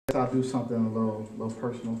I'll do something a little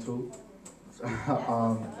personal too.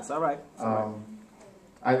 That's all right.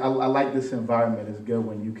 I like this environment. It's good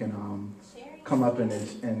when you can come up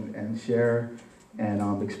and share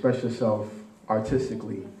and express yourself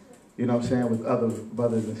artistically. You know what I'm saying, with other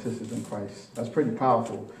brothers and sisters in Christ. That's pretty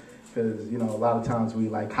powerful because a lot of times we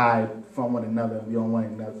like hide from one another. We don't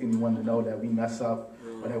want anyone to know that we mess up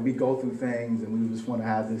or that we go through things, and we just want to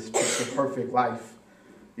have this perfect life.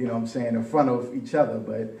 You know what I'm saying, in front of each other.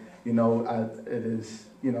 But it is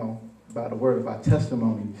by the word of our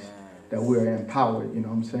testimonies that we're empowered. You know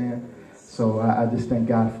what I'm saying. So I just thank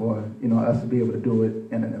God for us to be able to do it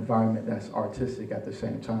in an environment that's artistic at the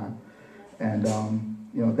same time. And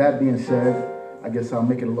that being said, I guess I'll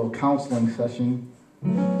make it a little counseling session.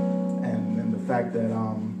 And the fact that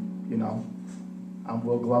I'm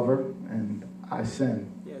Wil Glover and I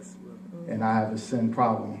sin. Yes. And I have a sin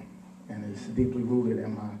problem, and it's deeply rooted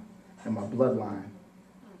in my bloodline.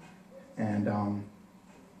 And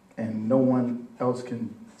no one else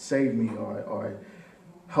can save me or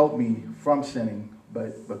help me from sinning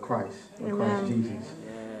but Christ, Christ Jesus.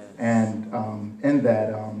 And in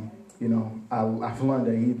that, I've learned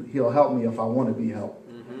that he'll help me if I want to be helped.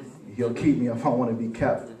 Mm-hmm. He'll keep me if I want to be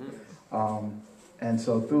kept. Mm-hmm. And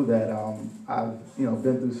so through that, I've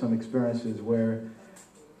been through some experiences where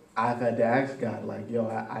I've had to ask God, like, yo,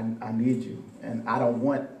 I need you, and I don't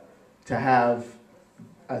want to have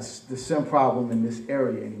the sin problem in this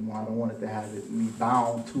area anymore. I don't want it to have me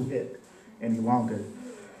bound to it any longer.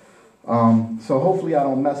 So hopefully I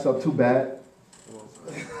don't mess up too bad.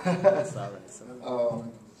 That's all right. This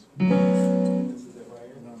is it right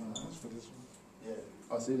here? No, that's for this one. Yeah.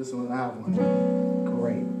 Oh, see, this one I have one.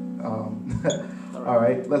 Great. All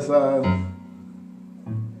right. Let's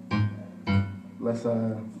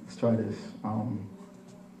try this.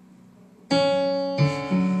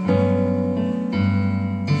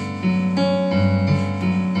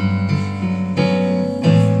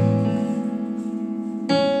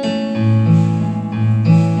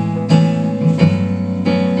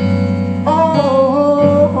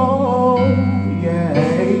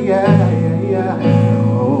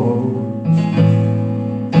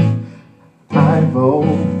 I've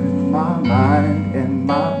opened my mind and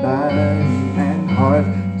my body and heart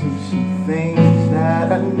to see things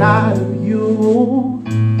that are not of you.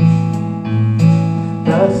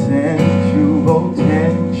 The sensual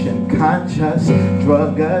tension, conscious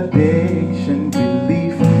drug addiction,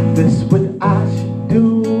 belief this what I should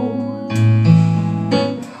do.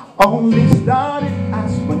 Only started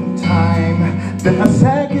as one time, then a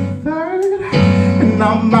second, third, and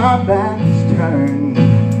now my back is turned.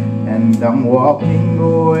 And I'm walking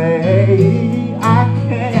away. I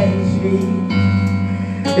can't see.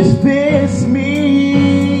 Is this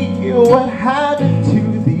me? What happened to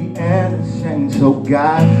the innocence? Oh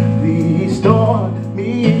God, restore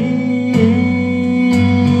me.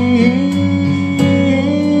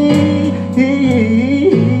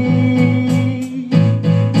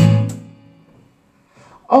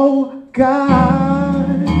 Oh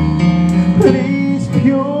God, please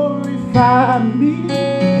purify me.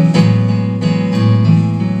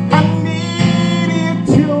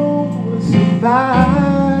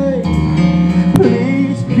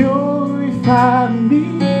 Please purify me.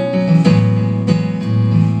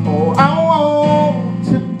 Oh, I want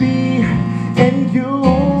to be in you.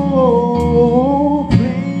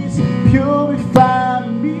 Please purify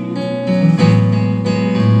me.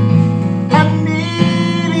 I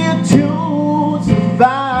need you to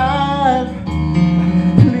survive.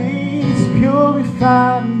 Please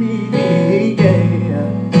purify me.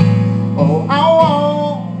 Yeah. Oh, I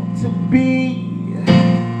want to be.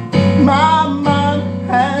 My mind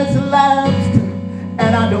has lapsed,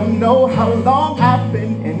 and I don't know how long I've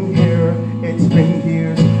been in here. It's been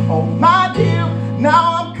years, oh my dear.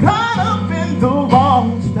 Now I'm caught up in the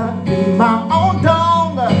wrong, stuck in my own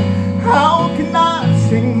dome. How can I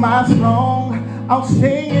sing my song? I'll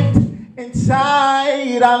sing it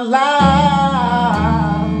inside out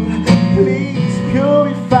loud. Please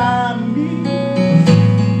purify me.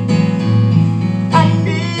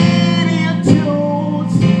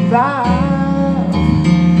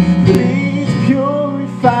 Please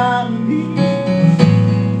purify me.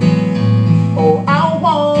 Oh, I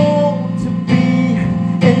want to be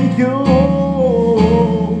in you.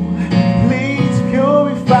 Please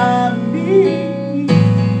purify me.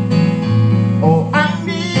 Oh, I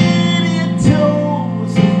need you to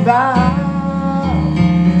survive.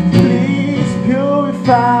 Please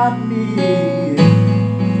purify me.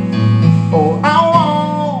 Oh, I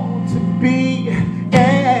want to be.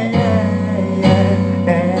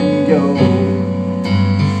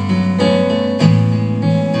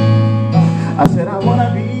 I said, I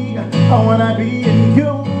wanna be in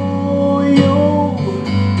you, you,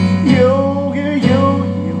 you, you, you,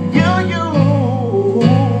 you, you.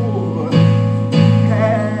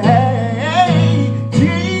 Hey,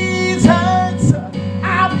 Jesus,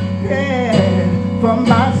 I repent from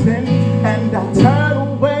my sin and I turn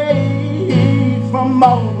away from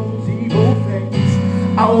all those evil things.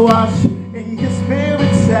 I wash in your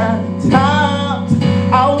spirit 7 times.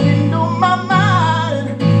 I'll renew my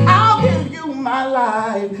mind. I'll give you my life.